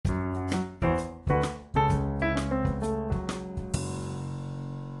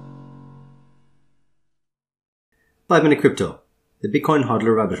5-Minute Crypto, the Bitcoin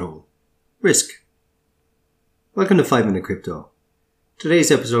Hodler rabbit hole. Risk. Welcome to 5-Minute Crypto.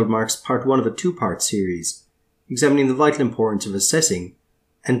 Today's episode marks part 1 of a 2-part series, examining the vital importance of assessing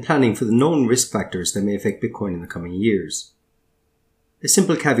and planning for the known risk factors that may affect Bitcoin in the coming years. A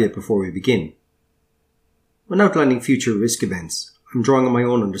simple caveat before we begin. When outlining future risk events, I'm drawing on my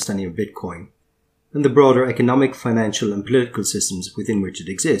own understanding of Bitcoin and the broader economic, financial and political systems within which it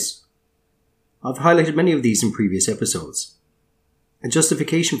exists. I've highlighted many of these in previous episodes. A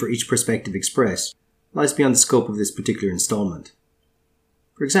justification for each perspective expressed lies beyond the scope of this particular installment.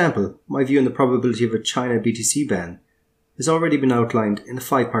 For example, my view on the probability of a China BTC ban has already been outlined in a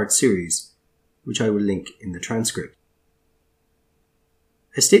 5-part series, which I will link in the transcript.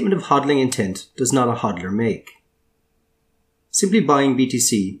 A statement of hodling intent does not a hodler make. Simply buying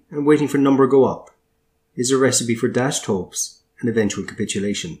BTC and waiting for number go up is a recipe for dashed hopes and eventual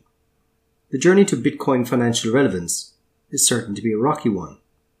capitulation. The journey to Bitcoin financial relevance is certain to be a rocky one.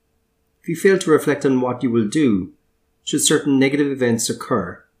 If you fail to reflect on what you will do should certain negative events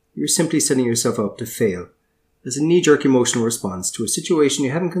occur, you're simply setting yourself up to fail, as a knee-jerk emotional response to a situation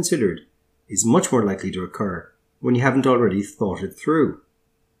you haven't considered is much more likely to occur when you haven't already thought it through.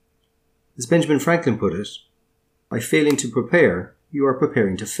 As Benjamin Franklin put it, by failing to prepare, you are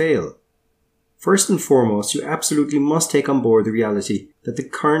preparing to fail. First and foremost, you absolutely must take on board the reality that the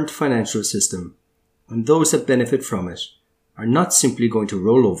current financial system and those that benefit from it are not simply going to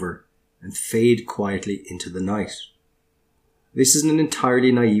roll over and fade quietly into the night. This is an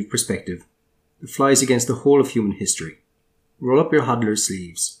entirely naive perspective that flies against the whole of human history. Roll up your hodler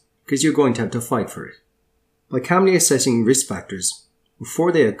sleeves, because you're going to have to fight for it. By calmly assessing risk factors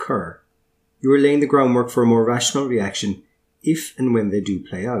before they occur, you are laying the groundwork for a more rational reaction if and when they do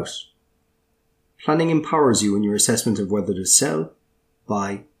play out. Planning empowers you in your assessment of whether to sell,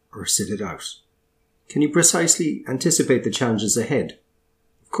 buy, or sit it out. Can you precisely anticipate the challenges ahead?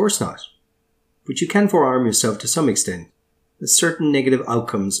 Of course not. But you can forearm yourself to some extent that certain negative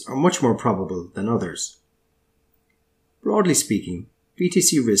outcomes are much more probable than others. Broadly speaking,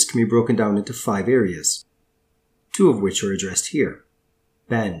 BTC risk can be broken down into 5 areas, 2 of which are addressed here.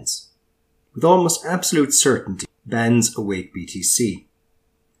 Bans. With almost absolute certainty, bans await BTC.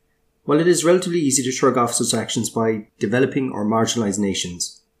 While it is relatively easy to shrug off such actions by developing or marginalized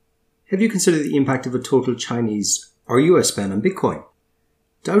nations, have you considered the impact of a total Chinese or US ban on Bitcoin?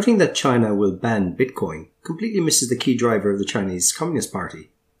 Doubting that China will ban Bitcoin completely misses the key driver of the Chinese Communist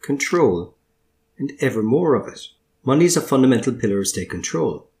Party: control, and ever more of it. Money is a fundamental pillar of state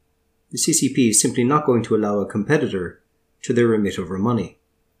control. The CCP is simply not going to allow a competitor to their remit over money.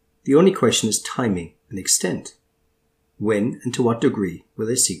 The only question is timing and extent. When and to what degree will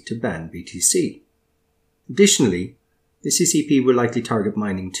they seek to ban BTC? Additionally, the CCP will likely target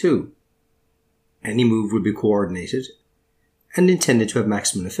mining too. Any move will be coordinated and intended to have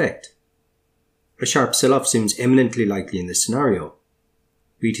maximum effect. A sharp sell-off seems eminently likely in this scenario.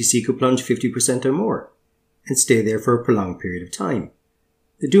 BTC could plunge 50% or more and stay there for a prolonged period of time.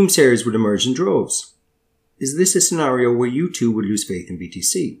 The doomsayers would emerge in droves. Is this a scenario where you too would lose faith in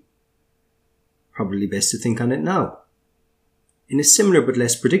BTC? Probably best to think on it now. In a similar but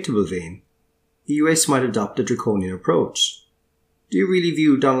less predictable vein, the US might adopt a draconian approach. Do you really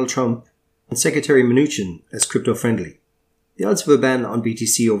view Donald Trump and Secretary Mnuchin as crypto-friendly? The odds of a ban on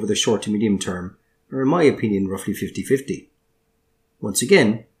BTC over the short to medium term are, in my opinion, roughly 50-50. Once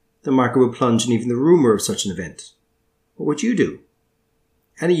again, the market will plunge in even the rumour of such an event. What would you do?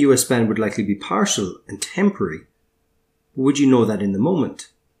 Any US ban would likely be partial and temporary, but would you know that in the moment?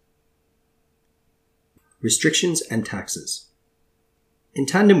 Restrictions and taxes. In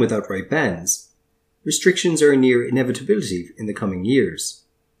tandem with outright bans, restrictions are a near inevitability in the coming years.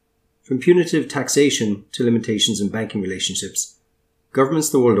 From punitive taxation to limitations in banking relationships, governments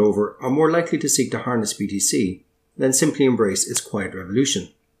the world over are more likely to seek to harness BTC than simply embrace its quiet revolution.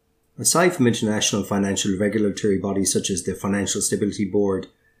 Aside from international financial regulatory bodies such as the Financial Stability Board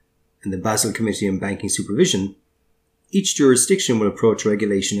and the Basel Committee on Banking Supervision, each jurisdiction will approach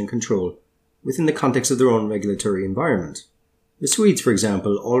regulation and control within the context of their own regulatory environment. The Swedes, for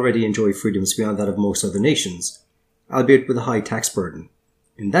example, already enjoy freedoms beyond that of most other nations, albeit with a high tax burden.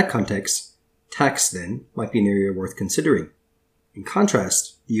 In that context, tax, then, might be an area worth considering. In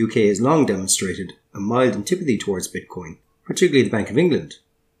contrast, the UK has long demonstrated a mild antipathy towards Bitcoin, particularly the Bank of England.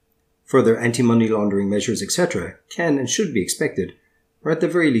 Further anti-money laundering measures, etc., can and should be expected, or at the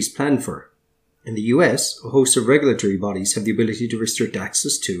very least planned for. In the US, a host of regulatory bodies have the ability to restrict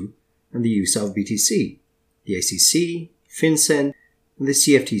access to and the use of BTC. The SEC, FinCEN, and the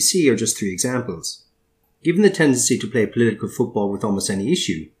CFTC are just 3 examples. Given the tendency to play political football with almost any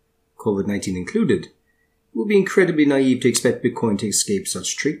issue, COVID-19 included, it would be incredibly naive to expect Bitcoin to escape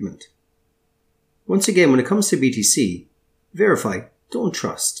such treatment. Once again, when it comes to BTC, verify, don't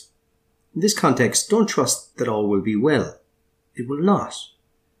trust. In this context, don't trust that all will be well. It will not.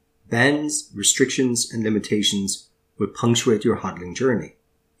 Bans, restrictions, and limitations will punctuate your hodling journey.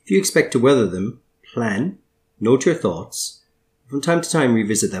 If you expect to weather them, plan, note your thoughts, and from time to time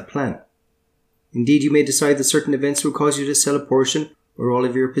revisit that plan. Indeed, you may decide that certain events will cause you to sell a portion or all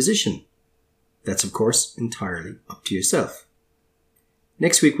of your position. That's, of course, entirely up to yourself.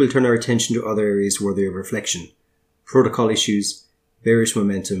 Next week, we'll turn our attention to other areas worthy of reflection: protocol issues, bearish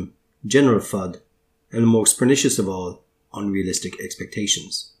momentum, general FUD, and the most pernicious of all, unrealistic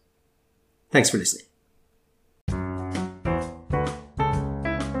expectations. Thanks for listening.